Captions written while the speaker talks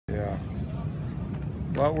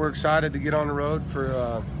Well, we're excited to get on the road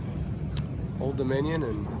for Old Dominion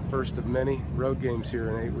and first of many road games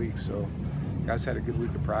here in 8 weeks. So, guys had a good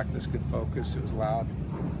week of practice, good focus. It was loud.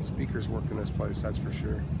 Speakers work in this place, that's for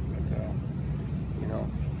sure. But you know,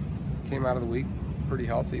 came out of the week pretty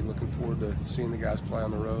healthy. Looking forward to seeing the guys play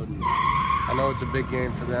on the road. And I know it's a big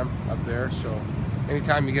game for them up there. So,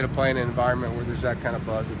 anytime you get to play in an environment where there's that kind of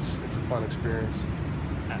buzz, it's a fun experience.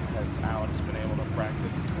 Has Alex been able to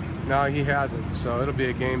practice? No, he hasn't. So it'll be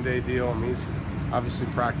a game day deal. I mean, he's obviously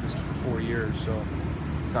practiced for 4 years, so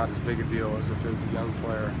it's not as big a deal as if it was a young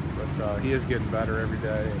player. But he is getting better every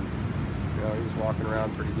day, and you know, he was walking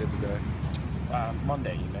around pretty good today.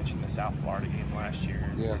 Monday, you mentioned the South Florida game last year.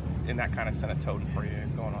 Yeah. And that kind of set a tone for you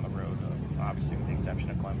going on the road, obviously with the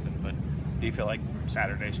exception of Clemson. But do you feel like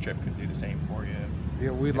Saturday's trip could do the same for you?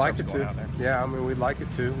 Yeah, we'd like it to. Yeah, I mean, we'd like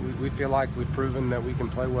it to. We feel like we've proven that we can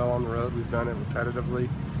play well on the road. We've done it repetitively.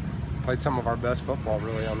 Played some of our best football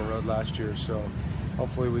really on the road last year. So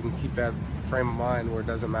hopefully we can keep that frame of mind where it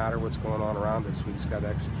doesn't matter what's going on around us. We just got to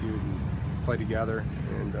execute and play together.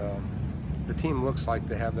 And the team looks like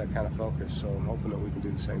they have that kind of focus. So I'm hoping that we can do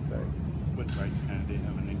the same thing. With Bryce Kennedy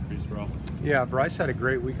have an increased role? Yeah, Bryce had a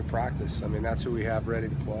great week of practice. I mean, that's who we have ready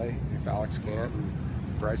to play if Alex can't. And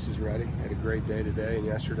Bryce is ready. Had a great day today and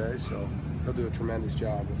yesterday, so he'll do a tremendous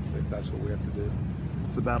job if that's what we have to do.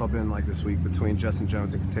 What's the battle been like this week between Justin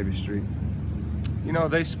Jones and Kentavious Street? You know,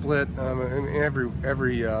 they split in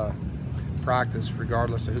every practice,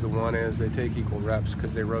 regardless of who the one is. They take equal reps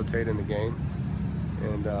because they rotate in the game,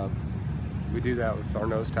 and we do that with our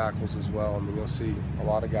nose tackles as well. I mean, you'll see a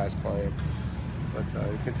lot of guys playing, but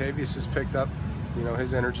Kentavious has picked up, you know,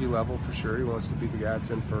 his energy level for sure. He wants to be the guy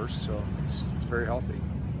that's in first, so it's very healthy.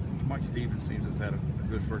 Mike Stevens seems to have had a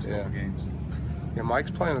good first couple of games. Yeah, Mike's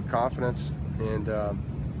playing with confidence, and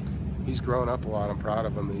he's grown up a lot. I'm proud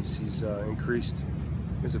of him. He's increased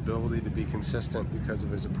his ability to be consistent because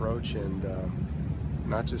of his approach, and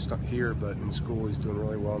not just here, but in school. He's doing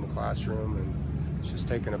really well in the classroom, and he's just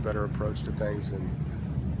taking a better approach to things. And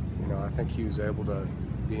you know, I think he was able to,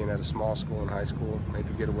 being at a small school in high school, maybe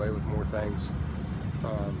get away with more things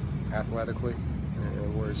athletically.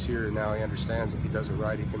 And whereas here now he understands if he does it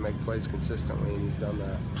right, he can make plays consistently, and he's done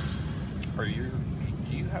that.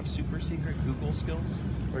 Do you have super secret Google skills?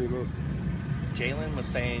 What do you mean? Jalen was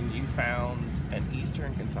saying you found an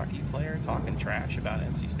Eastern Kentucky player talking trash about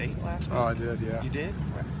NC State last week. Oh, I did, yeah. You did?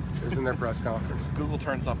 It was in their press conference. Google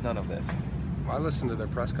turns up none of this. Well, I listen to their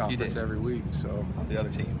press conference every week, so. The other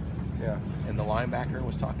team. Yeah. And the linebacker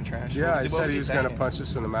was talking trash? Yeah, he said he was going to punch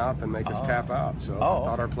us in the mouth and make us tap out. So I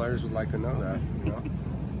thought our players would like to know that, you know.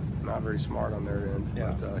 Not very smart on their end.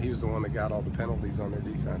 Yeah. But he was the one that got all the penalties on their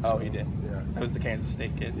defense. Oh, so, he did? Yeah. That was the Kansas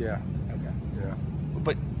State kid? Yeah. Okay. Yeah.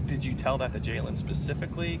 But did you tell that to Jalen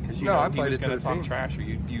specifically? Because you know I he played was going to talk trash, or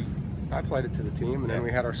you? I played it to the team, and then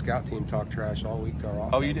we had our scout team talk trash all week to our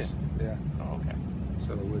offense. Oh, you did? Yeah. Oh, okay.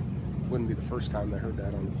 So it wouldn't be the first time they heard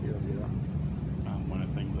that on the field, you know. One of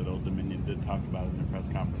the things that Old Dominion did talk about in their press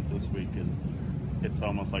conference this week is it's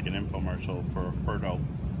almost like an infomercial for a fertile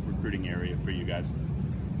recruiting area for you guys.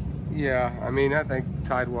 Yeah, I mean, I think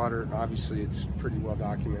Tidewater, obviously it's pretty well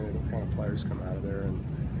documented what kind of players come out of there, and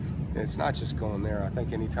it's not just going there. I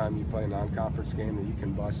think anytime you play a non-conference game that you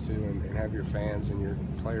can bus to and have your fans and your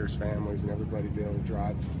players' families and everybody be able to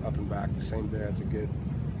drive up and back the same day, it's a good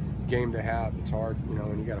game to have. It's hard, you know,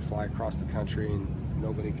 when you got to fly across the country and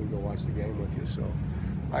nobody can go watch the game with you. So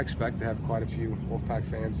I expect to have quite a few Wolfpack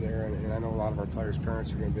fans there, and I know a lot of our players'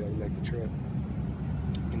 parents are going to be able to make the trip.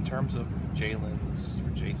 In terms of Jalen's or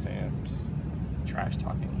J-Sam's trash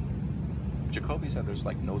talking, Jacoby said there's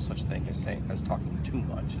like no such thing as talking too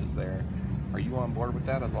much. Are you on board with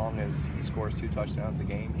that? As long as he scores 2 touchdowns a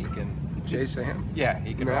game, he can. J-Sam? Yeah,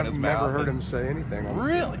 he can run his mouth. I've never heard him say anything.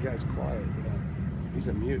 Really? The guy's quiet. Yeah. He's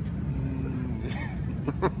a mute.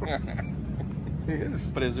 He is.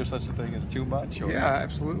 But is there such a thing as too much? Or yeah,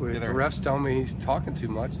 absolutely. If the refs tell me he's talking too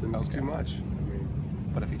much, then it's too much.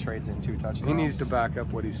 But if he trades in 2 touchdowns, he needs to back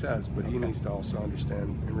up what he says, but he needs to also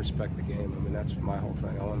understand and respect the game. I mean, that's my whole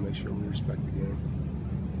thing. I want to make sure we respect the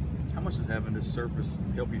game. How much does having this surface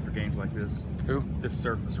help you for games like this? Who? This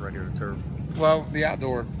surface right here, the turf. Well, the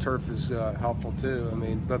outdoor turf is helpful too. I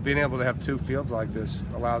mean, but being able to have 2 fields like this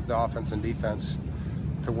allows the offense and defense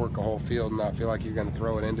to work a whole field and not feel like you're going to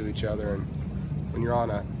throw it into each other. And when you're on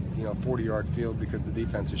a 40-yard field because the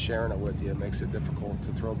defense is sharing it with you, it makes it difficult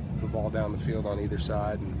to throw the ball down the field on either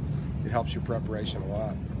side, and it helps your preparation a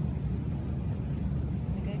lot.